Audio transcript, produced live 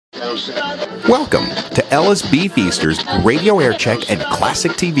Welcome to Ellis B. Feaster's Radio Air Check and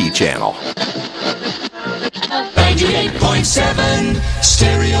Classic TV channel. 98.7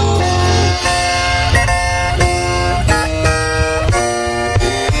 stereo.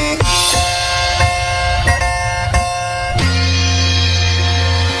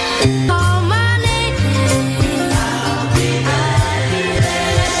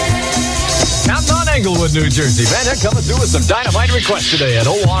 Englewood, New Jersey. Van coming through with some dynamite requests today at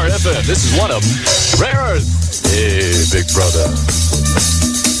WOR-FM. This is one of them. Rare Earth. Hey, big brother.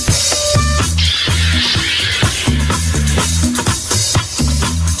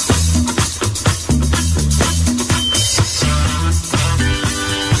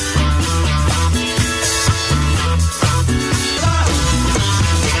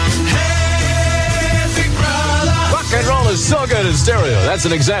 So good in stereo. That's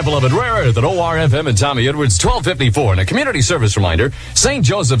an example of it. Rare Earth at WOR-FM and Tommy Edwards, 1254. And a community service reminder, St.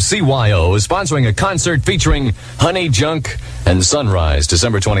 Joseph CYO is sponsoring a concert featuring Honey, Junk, and Sunrise,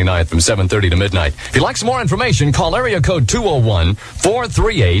 December 29th from 7:30 to midnight. If you'd like some more information, call area code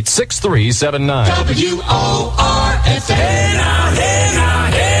 201-438-6379. WOR-FM. Hey now, hey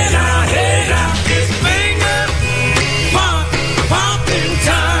now, hey now, hey now. It's finger pumping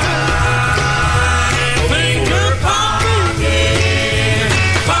time.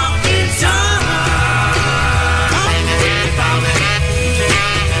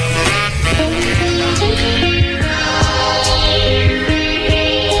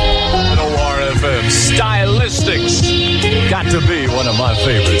 Got to be one of my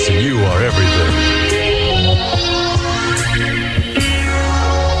favorites, and you are everything.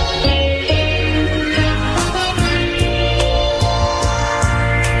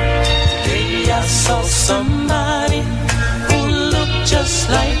 Today I saw somebody who looked just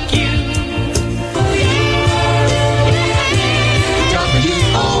like you.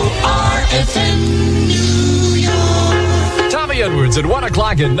 WOR-FM New York. Tommy Edwards at 1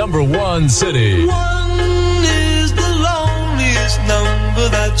 o'clock in number one city. Number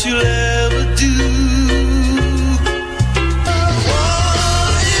that you'll ever do.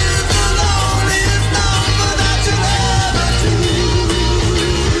 What is the loneliest number that you'll ever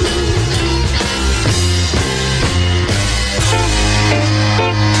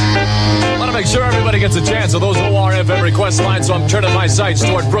I want to make sure everybody gets a chance of those WOR-FM request lines, so I'm turning my sights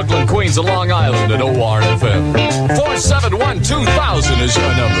toward Brooklyn, Queens, and Long Island at WOR-FM. 471-2000 is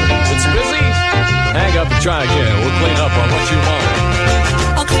your number. It's busy? Hang up and try again. We'll clean up on what you want.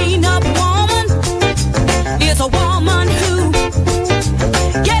 A clean-up woman is a woman who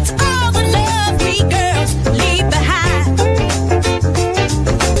gets all the love we girls leave behind.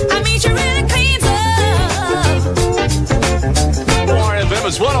 I mean, she really cleans up. WOR-FM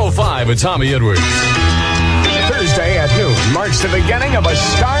is 105 with Tommy Edwards. Thursday at noon marks the beginning of a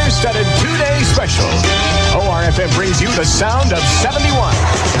star-studded two-day special. WOR-FM brings you the sound of 71.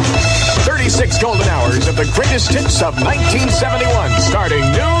 36 golden hours of the greatest hits of 1971, starting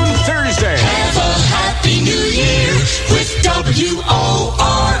noon Thursday. Have a happy new year with WOR-FM.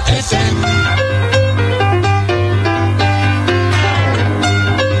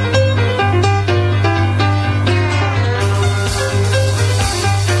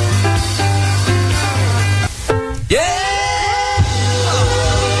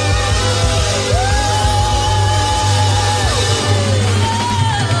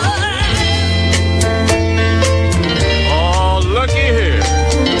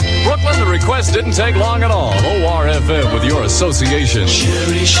 Request didn't take long at all. WOR-FM with your association.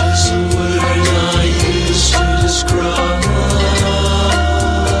 Cherish is a word I use to describe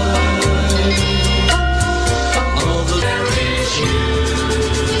all the cherish you.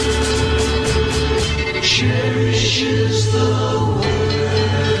 Cherish is the word.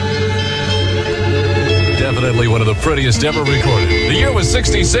 Definitely one of the prettiest ever recorded. The year was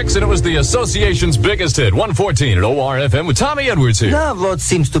 66, and it was the association's biggest hit. 114 at WOR-FM with Tommy Edwards here. Now, what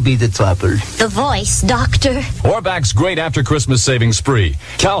seems to be the trouble? The voice, doctor. Orbach's great after-Christmas savings spree.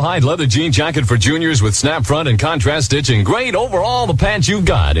 Cowhide leather jean jacket for juniors with snap front and contrast stitching. Great over all the pants you've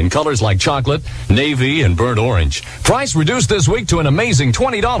got in colors like chocolate, navy, and burnt orange. Price reduced this week to an amazing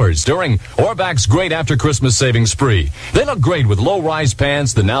 $20 during Orbach's great after-Christmas savings spree. They look great with low-rise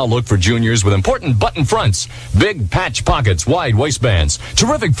pants that now look for juniors with important button fronts, big patch pockets, wide waistbands,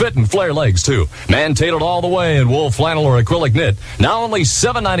 terrific fit and flare legs, too. Man-tailored all the way in wool, flannel, or acrylic knit. Now only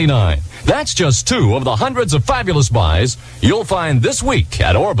 $7.99. That's just two of the hundreds of fabulous buys you'll find this week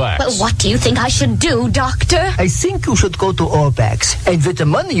at Orbach's. Well, what do you think I should do, doctor? I think you should go to Orbach's, and with the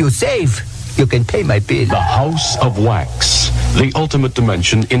money you save, you can pay my bill. The House of Wax. The ultimate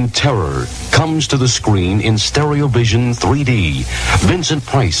dimension in terror comes to the screen in StereoVision 3D. Vincent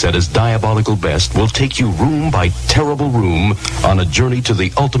Price at his diabolical best will take you room by terrible room on a journey to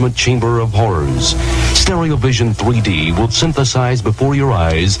the ultimate chamber of horrors. StereoVision 3D will synthesize before your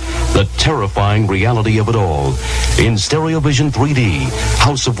eyes the terrifying reality of it all. In StereoVision 3D,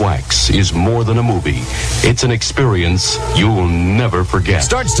 House of Wax is more than a movie. It's an experience you'll never forget.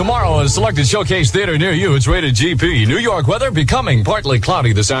 Starts tomorrow at a selected showcase theater near you. It's rated GP. New York weather becoming partly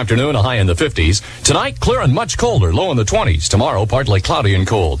cloudy this afternoon, a high in the 50s. Tonight, clear and much colder, low in the 20s. Tomorrow, partly cloudy and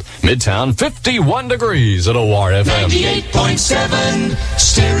cold. Midtown, 51 degrees at WOR-FM. 98.7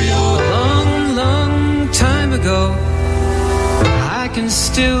 stereo. Long, long time ago, I can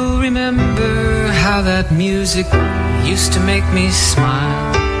still remember how that music used to make me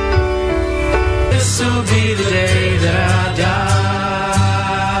smile. This'll be the day that I die.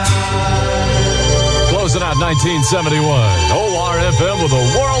 Closing out 1971, WOR-FM with the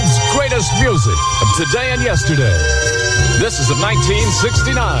world's greatest music of today and yesterday. This is of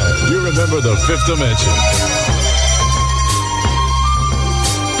 1969. You remember the Fifth Dimension.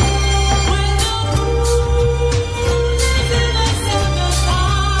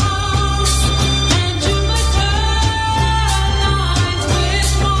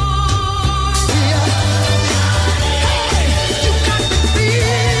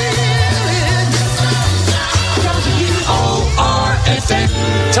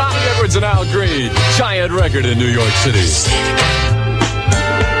 Tommy Edwards and Al Green, giant record in New York City.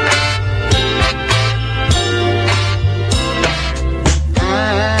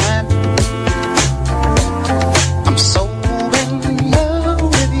 I'm so in love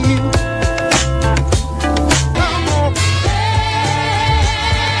with you.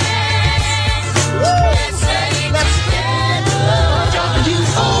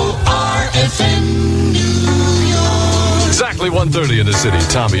 WOR-FM New York. Exactly 1:30 in the city.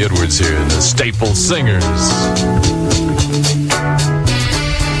 Tommy Edwards here and the Staple Singers.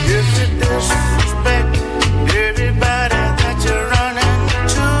 If you disrespect everybody that you're running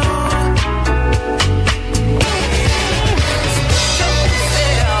to,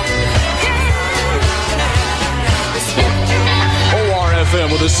 WOR-FM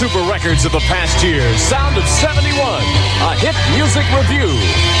with the super records of the past year. Sound of 71, a hit music review.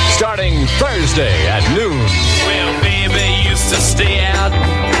 Starting Thursday at noon. Well, baby used to stay out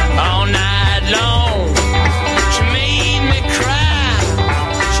all night long. She made me cry.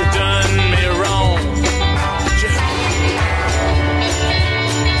 She done me wrong.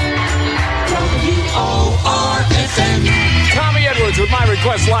 WOR-FM. Tommy Edwards with my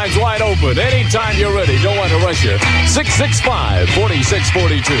request lines wide open. Anytime you're ready. Don't want to rush you.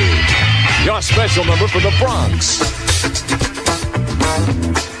 665-4642. Your special number for the Bronx.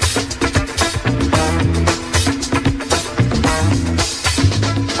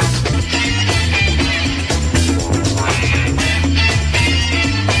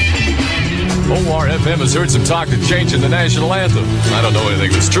 WOR-FM has heard some talk of changing the national anthem. I don't know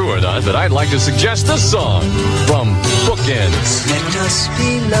anything that's true or not, but I'd like to suggest this song from Bookends. Let us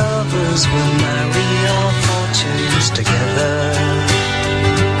be lovers, we'll marry our fortunes together.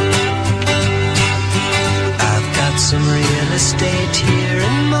 I've got some real estate here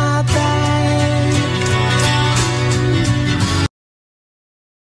in my bag.